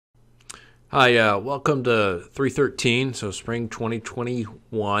Hi, welcome to 313, so spring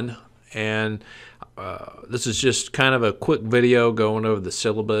 2021, and this is just kind of a quick video going over the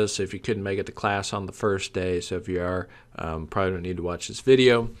syllabus if you couldn't make it to class on the first day. So if you are, probably don't need to watch this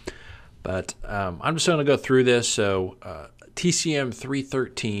video, but I'm just going to go through this. So TCM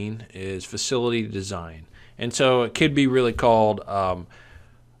 313 is facility design, and so it could be really called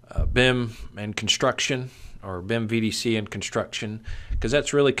BIM and construction, or BIM VDC and construction, because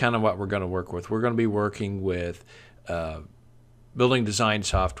that's really kind of what we're going to work with. We're going to be working with building design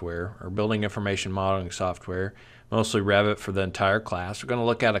software or building information modeling software, mostly Revit for the entire class. We're going to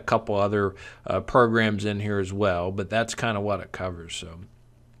look at a couple other programs in here as well, but that's kind of what it covers. So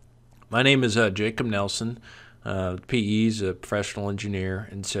my name is Jacob Nelson. PE is a professional engineer,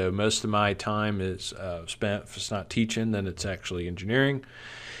 and so most of my time is spent, if it's not teaching, then it's actually engineering.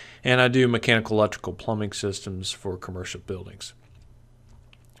 And I do mechanical, electrical, plumbing systems for commercial buildings.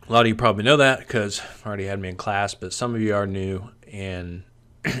 A lot of you probably know that because you already had me in class, but some of you are new. And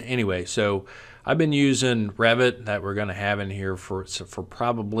anyway, so I've been using Revit that we're going to have in here for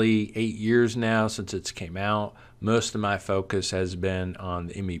probably 8 years now since it's came out. Most of my focus has been on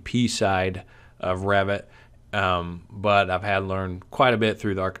the MEP side of Revit, but I've had learned quite a bit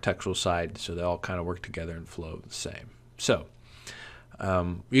through the architectural side, so they all kind of work together and flow the same. So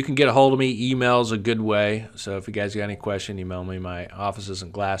you can get a hold of me. Email is a good way. So if you guys got any question, email me. My office is in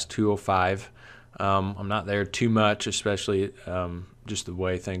Glass 205. I'm not there too much, especially just the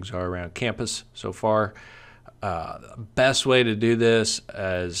way things are around campus so far. Best way to do this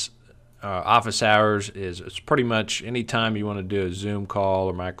as office hours is it's pretty much any time you want to do a Zoom call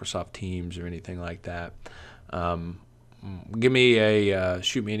or Microsoft Teams or anything like that. Shoot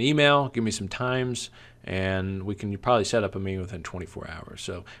me an email, give me some times, and we can probably set up a meeting within 24 hours.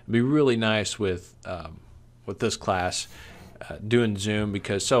 So it'd be really nice with this class doing Zoom,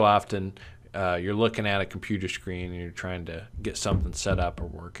 because so often you're looking at a computer screen and you're trying to get something set up or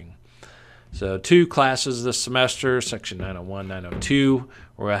working. So 2 classes this semester, section 901, 902.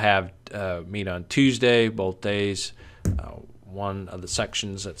 We'll have meet on Tuesday, both days. One of the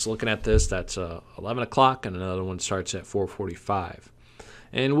sections that's looking at this, that's 11 o'clock, and another one starts at 4:45.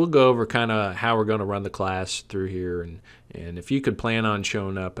 And we'll go over kind of how we're going to run the class through here, and if you could plan on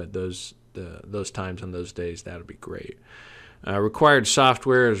showing up at those times on those days, that would be great. Required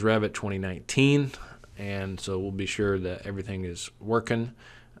software is Revit 2019, and so we'll be sure that everything is working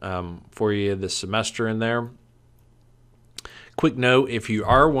for you this semester in there. Quick note, if you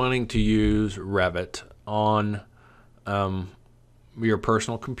are wanting to use Revit on your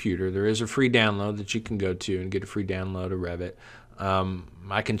personal computer, there is a free download that you can go to and get a free download of Revit.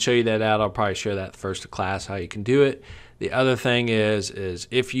 I can show you that out. I'll probably show that first of class how you can do it. The other thing is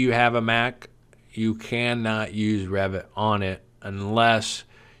if you have a Mac, you cannot use Revit on it unless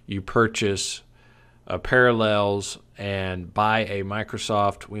you purchase Parallels and buy a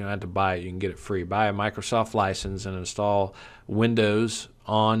Microsoft. We don't have to buy it, you can get it free. Buy a Microsoft license and install Windows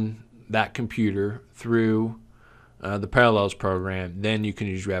on that computer through the Parallels program. Then you can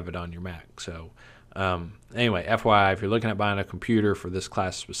use Revit on your Mac. So anyway, FYI, if you're looking at buying a computer for this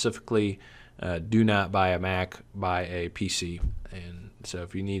class specifically, do not buy a Mac, buy a PC. And so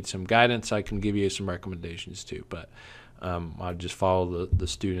if you need some guidance, I can give you some recommendations too, but I'll just follow the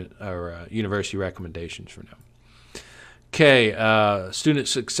student or university recommendations for now. Okay, student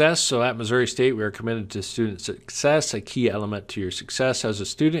success. So at Missouri State, we are committed to student success. A key element to your success as a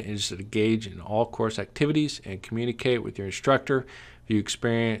student is to engage in all course activities and communicate with your instructor. If you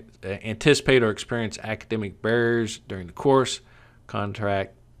anticipate or experience academic barriers during the course,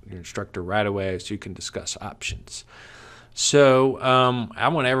 contact your instructor right away so you can discuss options. So I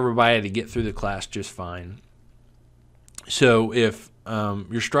want everybody to get through the class just fine. So if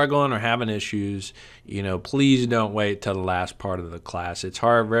you're struggling or having issues, please don't wait till the last part of the class. It's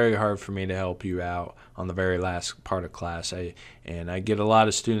very hard for me to help you out on the very last part of class. I get a lot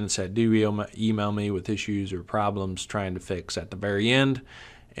of students that do email me with issues or problems trying to fix at the very end,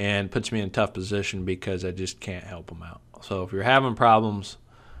 and puts me in a tough position because I just can't help them out. So if you're having problems,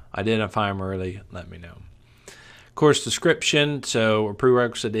 identify them early, let me know. Course description, so a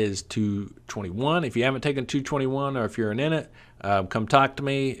prerequisite is 221. If you haven't taken 221 or if you're in it, come talk to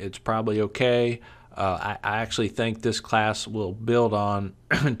me. It's probably okay. I actually think this class will build on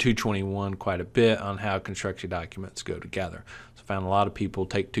 221 quite a bit on how construction documents go together. So I found a lot of people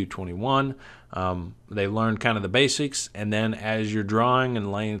take 221. They learn kind of the basics, and then as you're drawing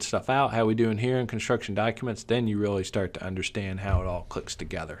and laying stuff out, how we do in here in construction documents, then you really start to understand how it all clicks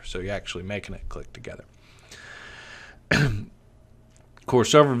together. So you're actually making it click together.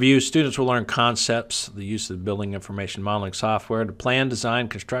 Course overview, students will learn concepts, the use of building information modeling software to plan, design,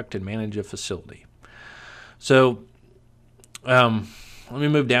 construct, and manage a facility. So let me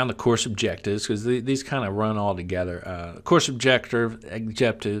move down to course objectives, because these kind of run all together. Course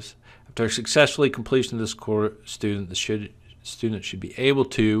objectives, after successfully completion of this course, student should be able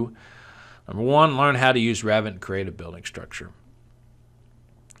to, number one, learn how to use Revit and create a building structure.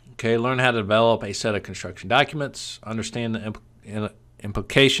 Okay, learn how to develop a set of construction documents, understand the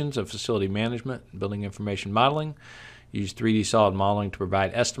implications of facility management and building information modeling, use 3D solid modeling to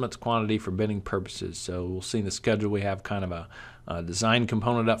provide estimates quantity for bidding purposes. So we'll see in the schedule we have kind of a design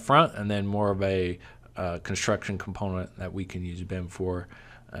component up front, and then more of a construction component that we can use BIM for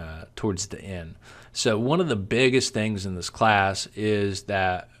towards the end. So one of the biggest things in this class is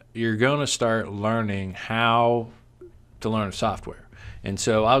that you're going to start learning how to learn software. And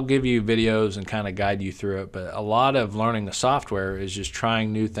so I'll give you videos and kind of guide you through it, but a lot of learning the software is just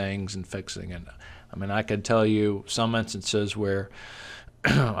trying new things and fixing it. I mean, I could tell you some instances where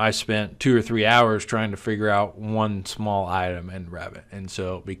I spent 2 or 3 hours trying to figure out one small item in Revit, and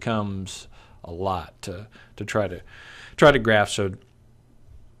so it becomes a lot to try to grasp. So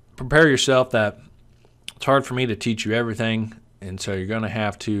prepare yourself that it's hard for me to teach you everything, and so you're going to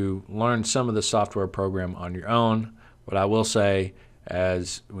have to learn some of the software program on your own. What I will say,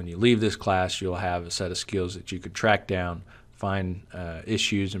 as when you leave this class, you'll have a set of skills that you could track down, find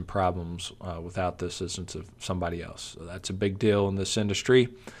issues and problems without the assistance of somebody else. So that's a big deal in this industry,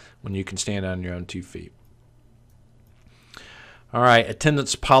 when you can stand on your own 2 feet. All right,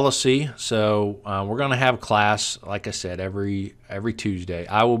 attendance policy. So we're going to have class, like I said, every Tuesday.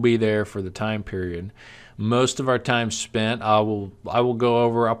 I will be there for the time period. Most of our time spent, I will go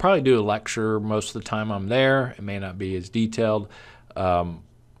over. I'll probably do a lecture most of the time I'm there. It may not be as detailed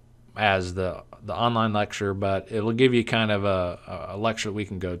as the online lecture, but it'll give you kind of a lecture that we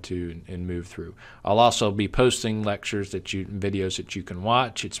can go to and move through. I'll also be posting lectures videos that you can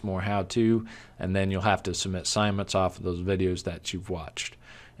watch. It's more how to, and then you'll have to submit assignments off of those videos that you've watched.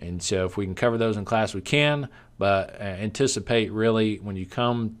 And so if we can cover those in class, we can, but anticipate really when you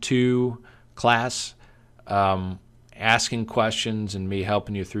come to class, asking questions and me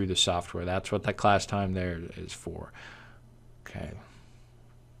helping you through the software. That's what that class time there is for. Okay,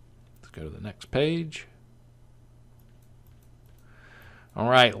 let's go to the next page. All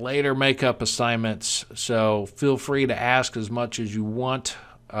right, later makeup assignments. So feel free to ask as much as you want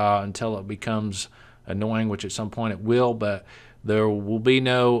until it becomes annoying, which at some point it will, but there will be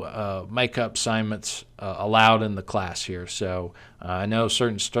no makeup assignments allowed in the class here. So I know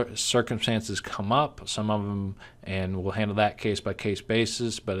certain circumstances come up, some of them, and we'll handle that case-by-case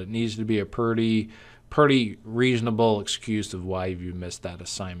basis, but it needs to be a pretty reasonable excuse of why you missed that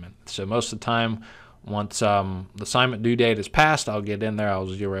assignment. So most of the time, once the assignment due date is passed, I'll get in there, I'll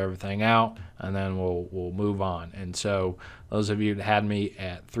zero everything out, and then we'll move on. And so those of you that had me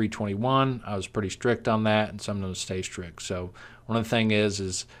at 321, I was pretty strict on that, and some of them stay strict. So one of the things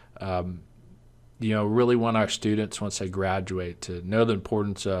is really want our students, once they graduate, to know the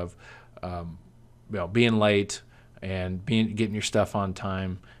importance of being late and getting your stuff on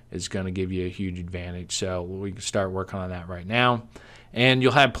time is going to give you a huge advantage. So we can start working on that right now, and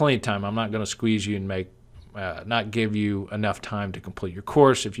you'll have plenty of time. I'm not going to squeeze you and not give you enough time to complete your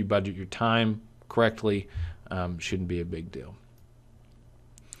course. If you budget your time correctly, shouldn't be a big deal.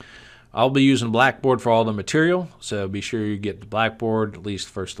 I'll be using Blackboard for all the material, so be sure you get the Blackboard at least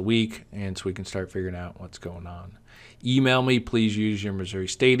first of the week, and so we can start figuring out what's going on. Email me. Please use your Missouri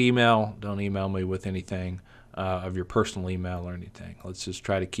State email. Don't email me with anything of your personal email or anything. Let's just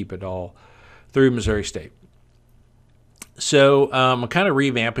try to keep it all through Missouri State. So I'm kind of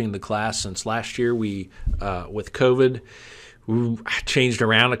revamping the class since last year. We with COVID, we changed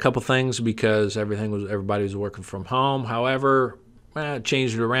around a couple things because everybody was working from home. However,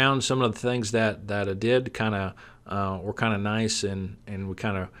 changed it around. Some of the things that I did were kind of nice, and we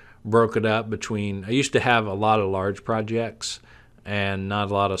kind of broke it up between. I used to have a lot of large projects and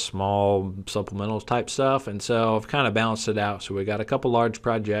not a lot of small supplemental type stuff, and so I've kind of balanced it out. So we got a couple large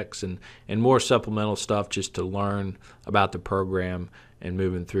projects and more supplemental stuff just to learn about the program and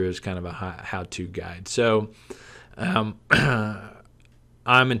moving through as kind of a how-to guide. So I'm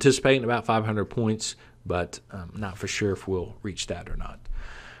anticipating about 500 points, but I'm not for sure if we'll reach that or not.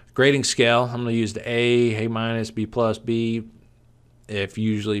 Grading scale, I'm going to use the A minus, B plus, B. If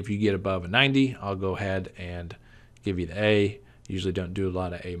you get above a 90, I'll go ahead and give you the A. Usually don't do a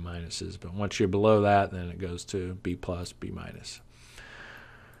lot of A minuses, but once you're below that, then it goes to B plus, B minus.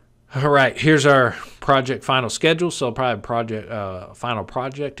 All right, here's our project final schedule. So I'll probably have final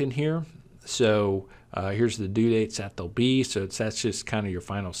project in here. So Here's the due dates that they'll be. So that's just kind of your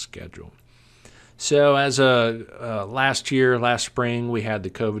final schedule. So as last spring, we had the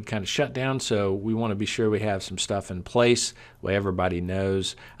COVID kind of shutdown, so we want to be sure we have some stuff in place, the way everybody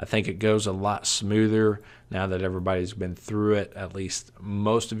knows. I think it goes a lot smoother now that everybody's been through it. At least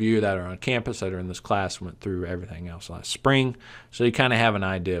most of you that are on campus that are in this class went through everything else last spring, so you kind of have an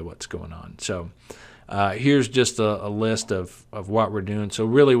idea of what's going on. So here's just a list of what we're doing. So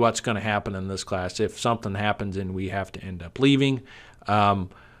really what's going to happen in this class, if something happens and we have to end up leaving,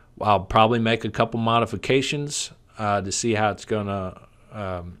 I'll probably make a couple modifications to see how it's gonna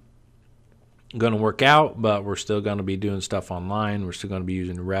work out, but we're still going to be doing stuff online. We're still going to be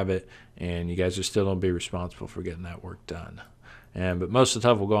using Revit, and you guys are still going to be responsible for getting that work done. But most of the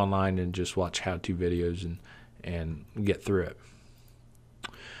stuff will go online and just watch how-to videos and get through it.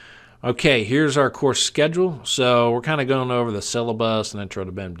 Okay, here's our course schedule. So we're kind of going over the syllabus and intro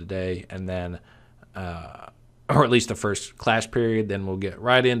to BIM today, and then or at least the first class period. Then we'll get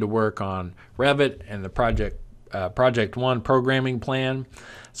right into work on Revit and the Project 1 programming plan.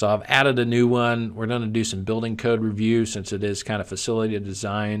 So I've added a new one. We're going to do some building code review since it is kind of facility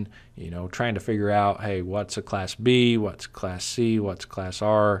design, trying to figure out, hey, what's a Class B, what's Class C, what's Class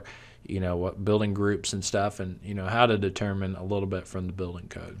R, what building groups and stuff, and, how to determine a little bit from the building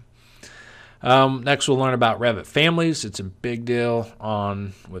code. Next, we'll learn about Revit families. It's a big deal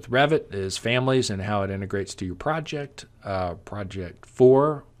with Revit is families and how it integrates to your project. Project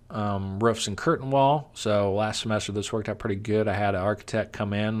 4, roofs and curtain wall. So last semester this worked out pretty good. I had an architect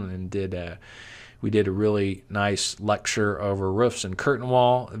come in and we did a really nice lecture over roofs and curtain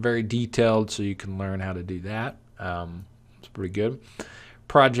wall, very detailed, so you can learn how to do that. It's pretty good.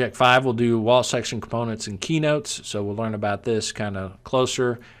 Project 5 will do wall section components and keynotes, so we'll learn about this kind of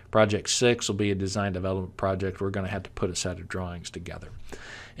closer. Project 6 will be a design development project. We're going to have to put a set of drawings together.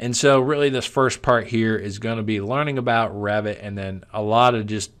 And so really this first part here is going to be learning about Revit and then a lot of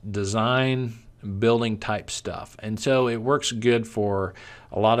just design building type stuff. And so it works good for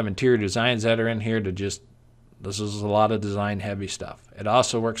a lot of interior designs that are in here this is a lot of design heavy stuff. It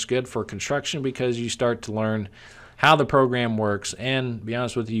also works good for construction because you start to learn how the program works, and to be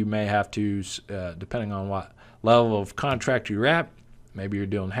honest with you may have to, depending on what level of contract you're at, maybe you're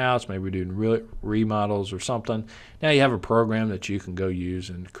doing house, maybe you're doing remodels or something. Now you have a program that you can go use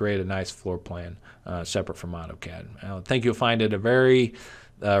and create a nice floor plan separate from AutoCAD. I think you'll find it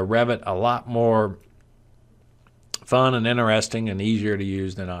Revit a lot more fun and interesting and easier to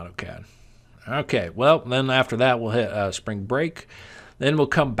use than AutoCAD. Okay, well, then after that we'll hit spring break. Then we'll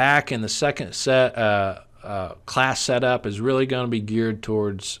come back, and the second set class setup is really going to be geared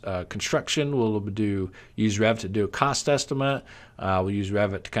towards construction. We'll use Revit to do a cost estimate. We'll use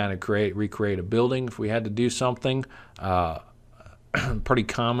Revit to kind of recreate a building if we had to do something. Pretty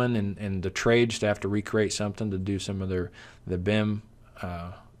common in the trades to have to recreate something to do some of the BIM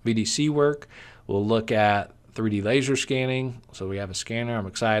VDC work. We'll look at 3D laser scanning. So we have a scanner. I'm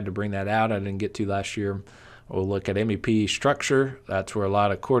excited to bring that out. I didn't get to last year. We'll look at MEP structure. That's where a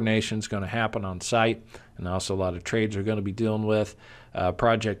lot of coordination is going to happen on site, and also a lot of trades are going to be dealing with.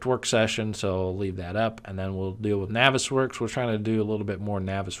 Project work session, so I'll leave that up. And then we'll deal with Navisworks. We're trying to do a little bit more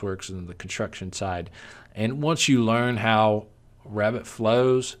Navisworks in the construction side. And once you learn how Revit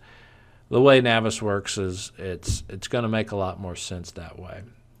flows, the way Navisworks is, it's going to make a lot more sense that way.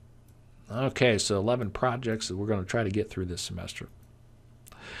 Okay, so 11 projects that we're going to try to get through this semester.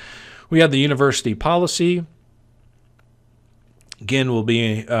 We have the university policy. Again, we'll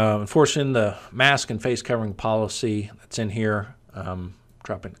be enforcing the mask and face covering policy that's in here.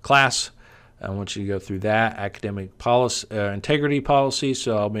 Dropping the class. I want you to go through that. Academic policy, integrity policy.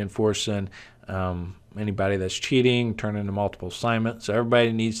 So I'll be enforcing anybody that's cheating, turning into multiple assignments. So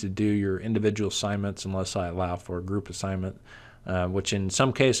everybody needs to do your individual assignments unless I allow for a group assignment, which in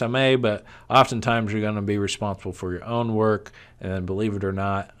some case I may, but oftentimes you're going to be responsible for your own work. And then believe it or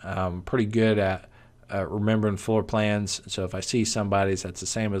not, I'm pretty good at remembering floor plans. So if I see somebody's that's the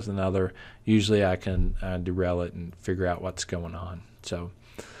same as another, usually I can derail it and figure out what's going on. So,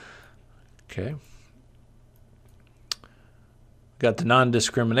 okay. Got the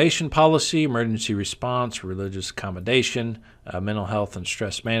non-discrimination policy, emergency response, religious accommodation, mental health and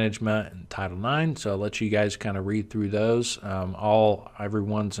stress management, and Title IX. So I'll let you guys kind of read through those.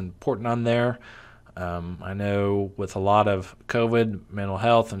 Everyone's important on there. I know with a lot of COVID, mental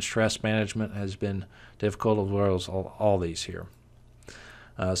health and stress management has been difficult, as well as all these here.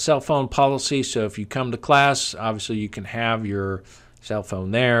 Cell phone policy. So if you come to class, obviously you can have your cell phone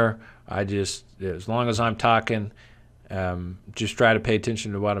there. As long as I'm talking, just try to pay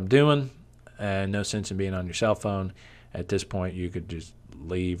attention to what I'm doing, and no sense in being on your cell phone. At this point, you could just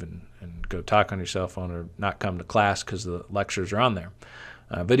leave and go talk on your cell phone or not come to class because the lectures are on there.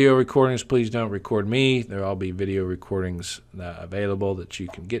 Video recordings, please don't record me. There will all be video recordings available that you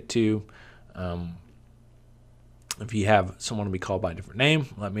can get to. If you have someone to be called by a different name,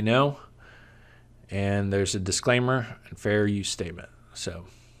 let me know. And there's a disclaimer and fair use statement. So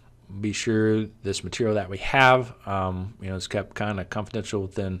be sure this material that we have, is kept kind of confidential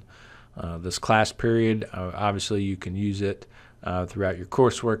within this class period. Obviously, you can use it throughout your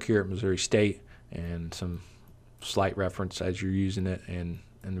coursework here at Missouri State, and some slight reference as you're using it in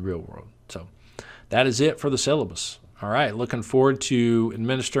the real world. So that is it for the syllabus. All right, looking forward to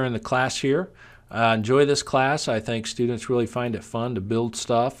administering the class here. Enjoy this class. I think students really find it fun to build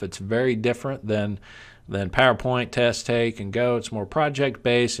stuff. It's very different than PowerPoint, test, take, and go. It's more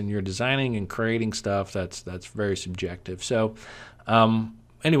project-based, and you're designing and creating stuff that's very subjective. So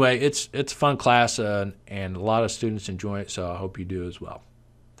anyway, it's a fun class, and a lot of students enjoy it, so I hope you do as well.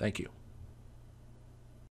 Thank you.